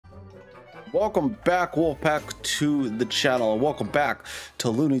Welcome back, Wolfpack, to the channel. Welcome back to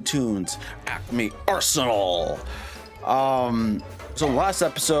Looney Tunes Acme Arsenal. So last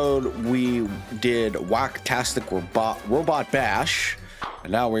episode we did Whack-tastic Robot Bash,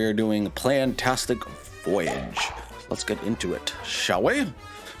 and now we are doing Plan-Tastic Voyage. Let's get into it, shall we?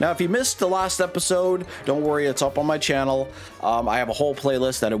 Now, if you missed the last episode, don't worry, it's up on my channel. I have a whole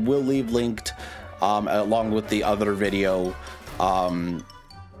playlist that I will leave linked along with the other video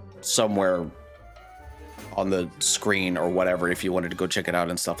somewhere on the screen or whatever if you wanted to go check it out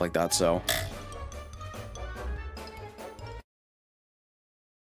and stuff like that. So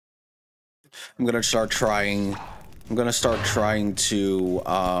I'm gonna start trying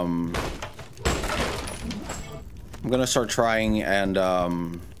and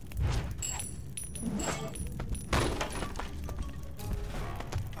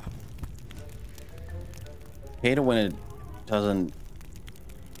hate it when it doesn't.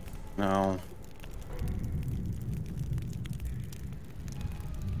 No.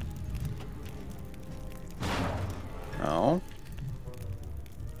 No.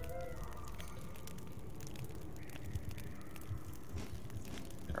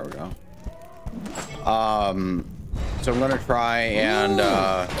 There we go. So I'm gonna try and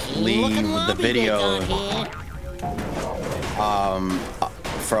leave the video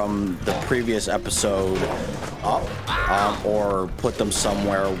from the previous episode up, or put them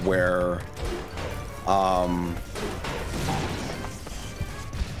somewhere where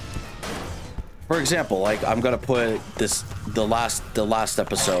for example, like I'm gonna put the last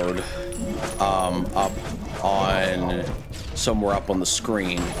episode up on somewhere up on the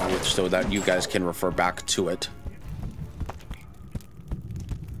screen so that you guys can refer back to it.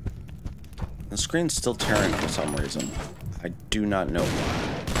 The screen's still tearing for some reason. I do not know why.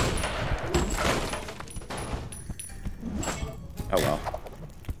 Oh well.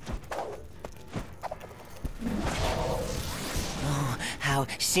 Oh, how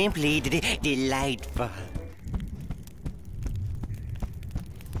simply delightful.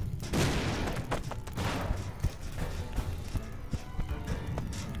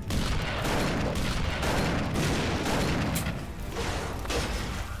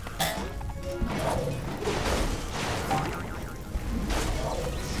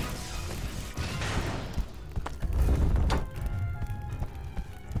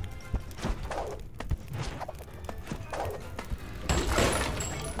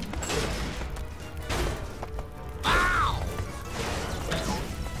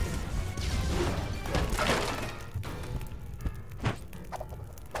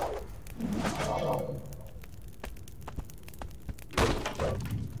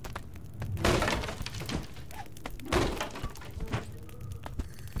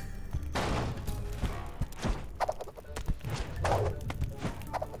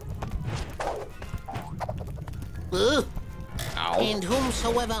 And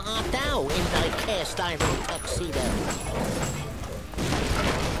whomsoever art thou in thy cast iron tuxedo?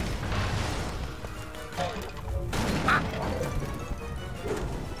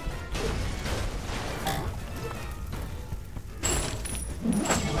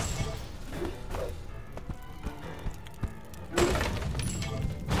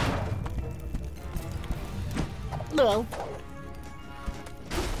 No.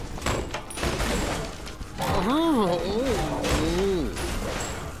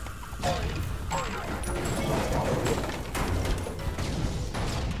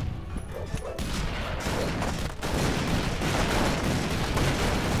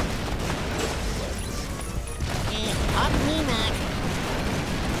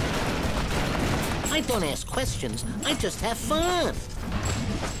 I don't ask questions, I just have fun.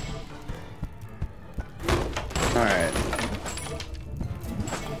 All right.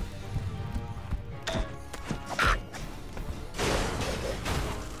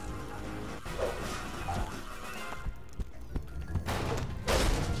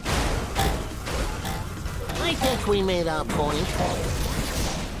 I think we made our point.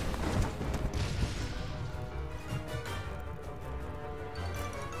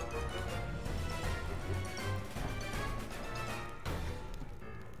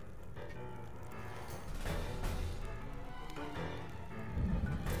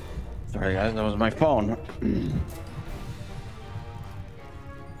 Sorry guys, that was my phone.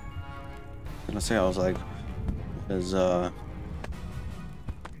 Gonna say, I was like, is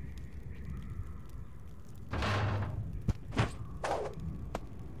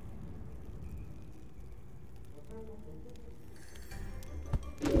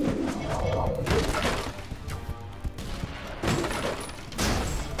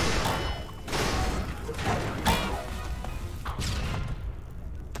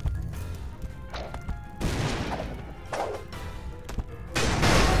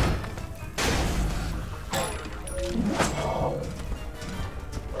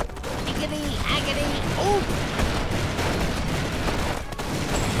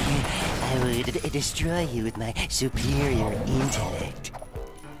destroy you with my superior intellect.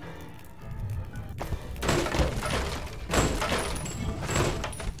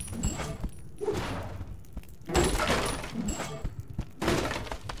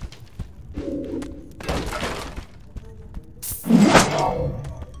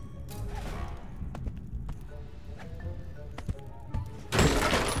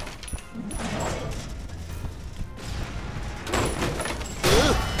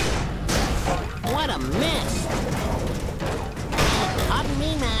 What a mess! Pardon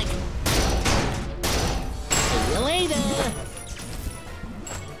me, Mac. See you later.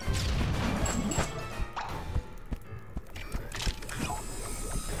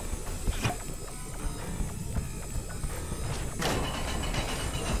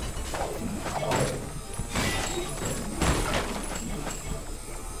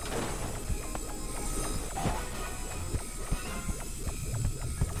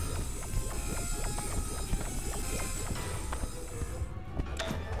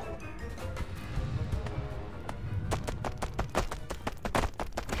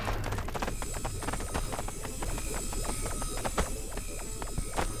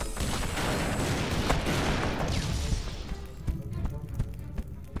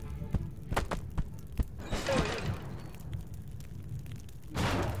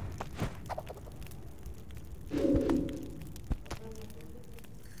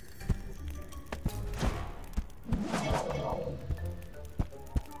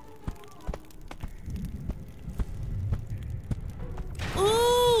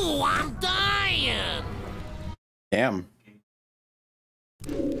 Ooh, I'm dying. Damn.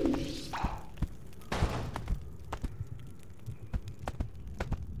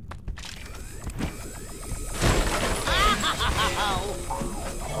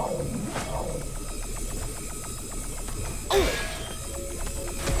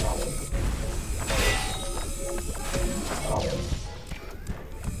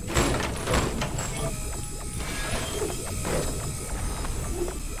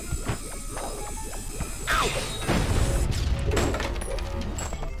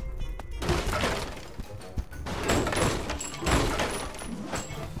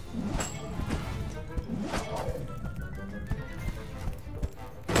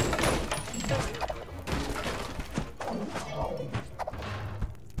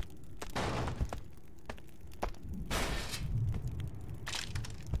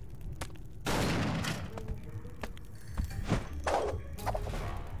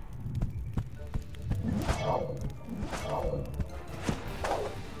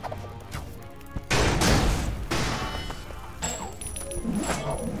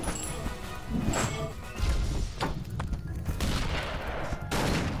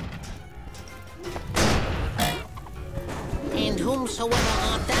 And whomsoever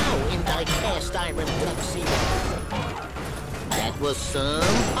art thou in thy cast iron tuxedo? That was some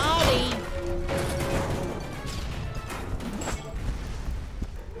party.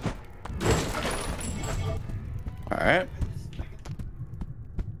 All right.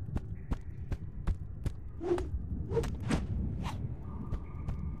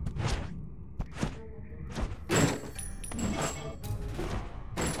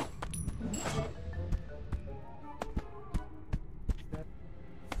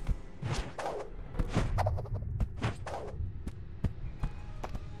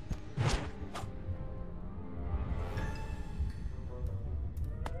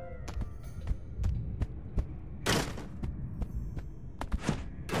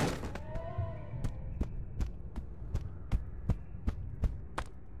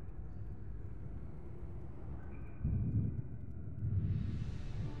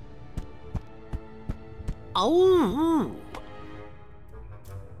 Oh.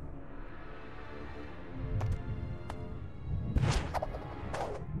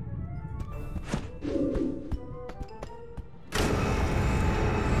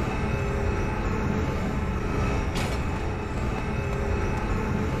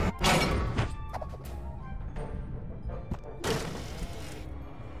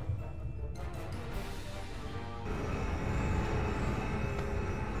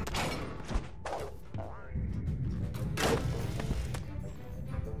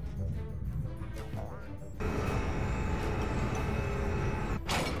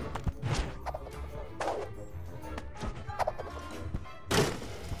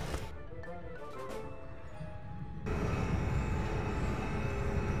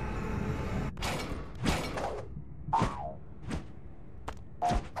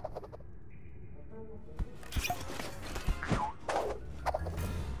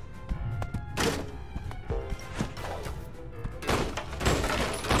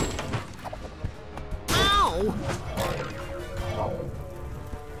 Ow!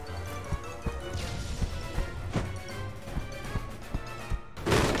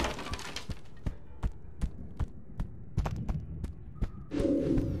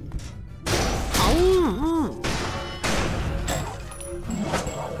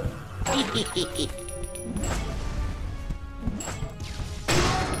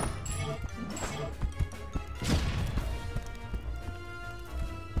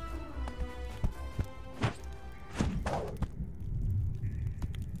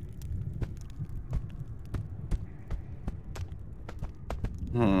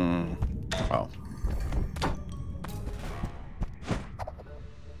 Oh.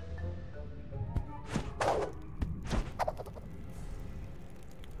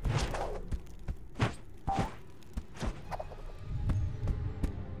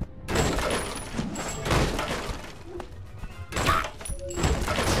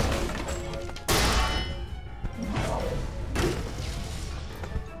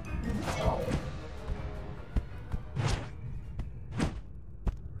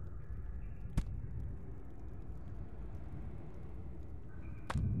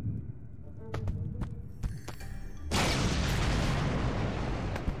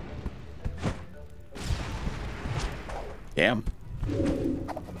 Damn.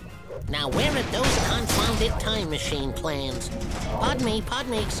 Now where are those confounded time machine plans? Pardon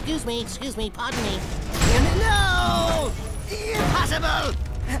me, excuse me, pardon me. No! Impossible!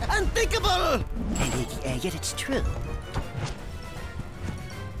 Unthinkable! And yet it's true.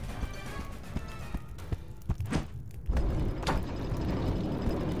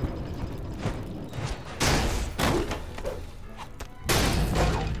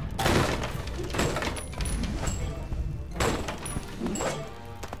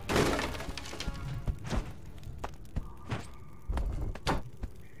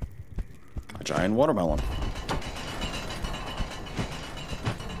 A giant watermelon.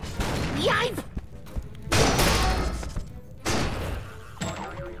 Yipe!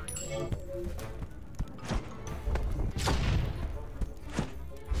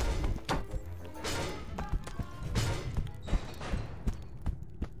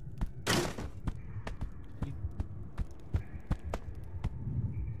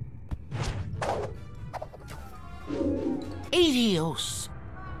 Adios.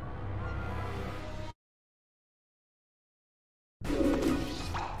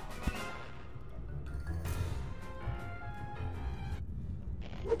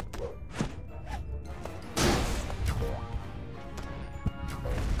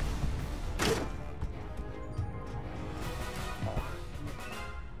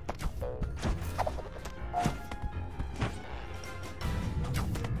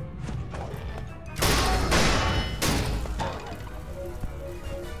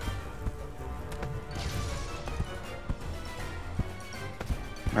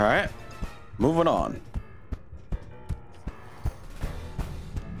 All right, moving on.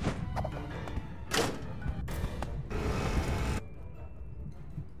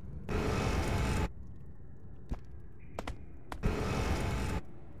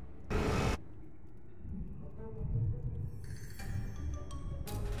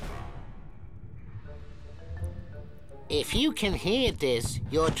 If you can hear this,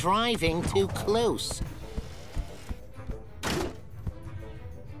 you're driving too close.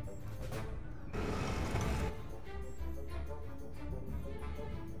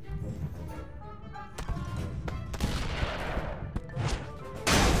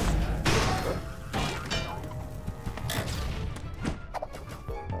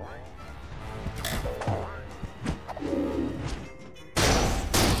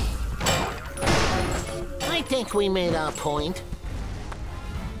 I think we made our point.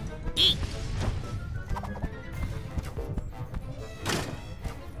 Eek.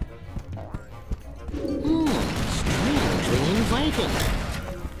 Strangely inviting.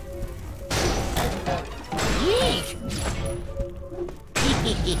 Yeesh!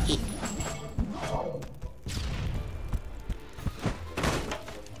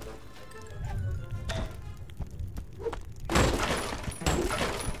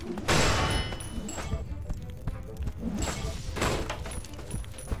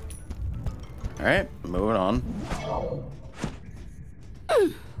 All right, moving on.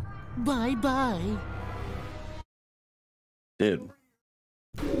 Bye-bye. Dude.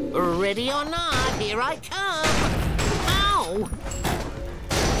 Ready or not, here I come. Ow!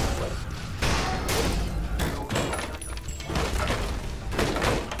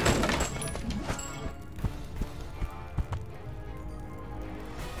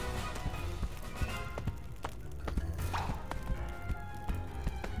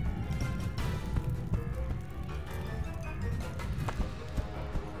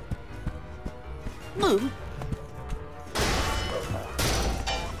 Wow.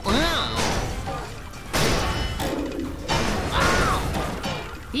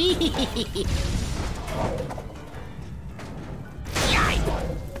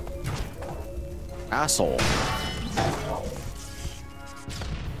 Asshole.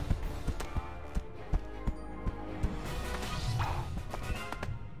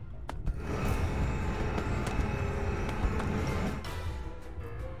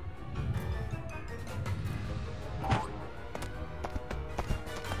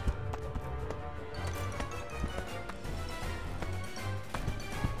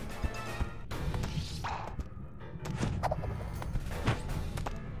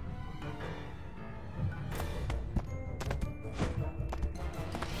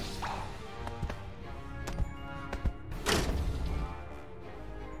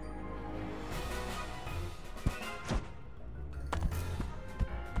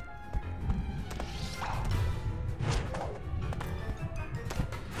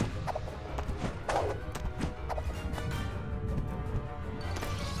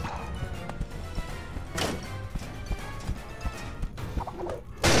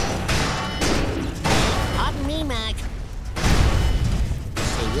 Pardon me, Mac.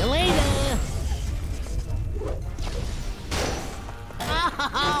 See you later. Ow!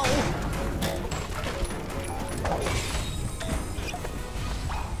 Ow!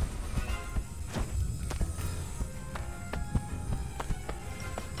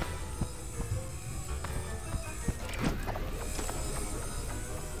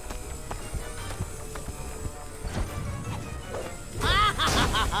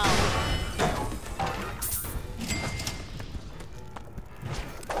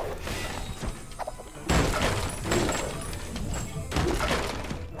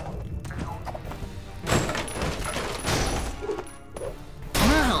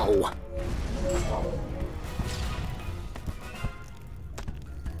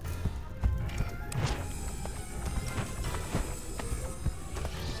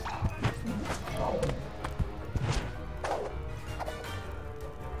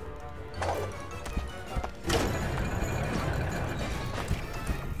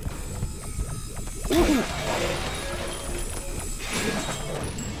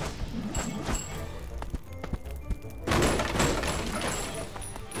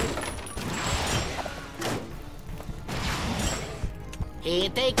 Here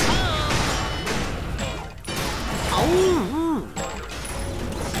they come! Oh!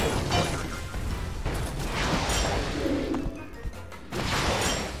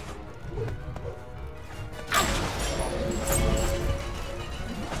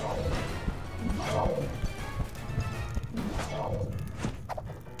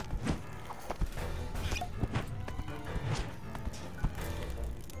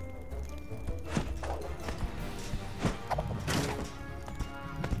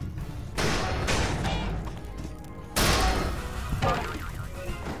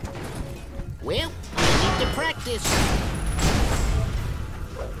 Well, I need to practice.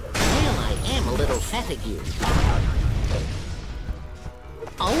 Well, I am a little fatigued.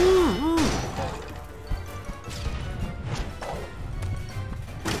 Oh!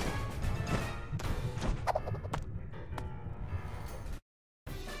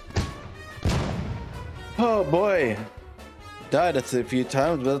 Oh boy. Died a few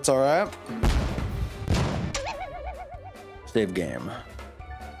times, but that's alright. Save game.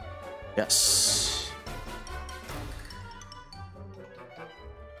 Yes.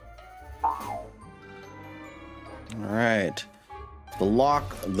 Alright. The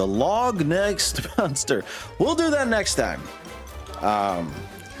log next monster. We'll do that next time.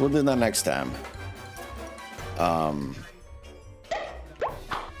 We'll do that next time.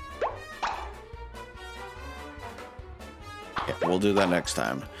 Yeah, we'll do that next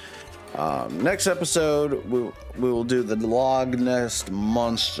time. Next episode, we will do the log nest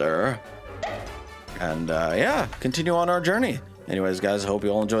monster, and yeah, continue on our journey. Anyways, guys, I hope you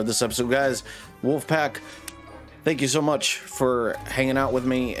all enjoyed this episode, guys. Wolfpack, thank you so much for hanging out with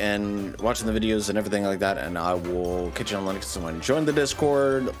me and watching the videos and everything like that. And I will catch you on the next one. Join the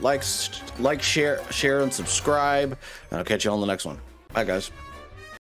Discord, like, share, and subscribe. And I'll catch you on the next one. Bye, guys.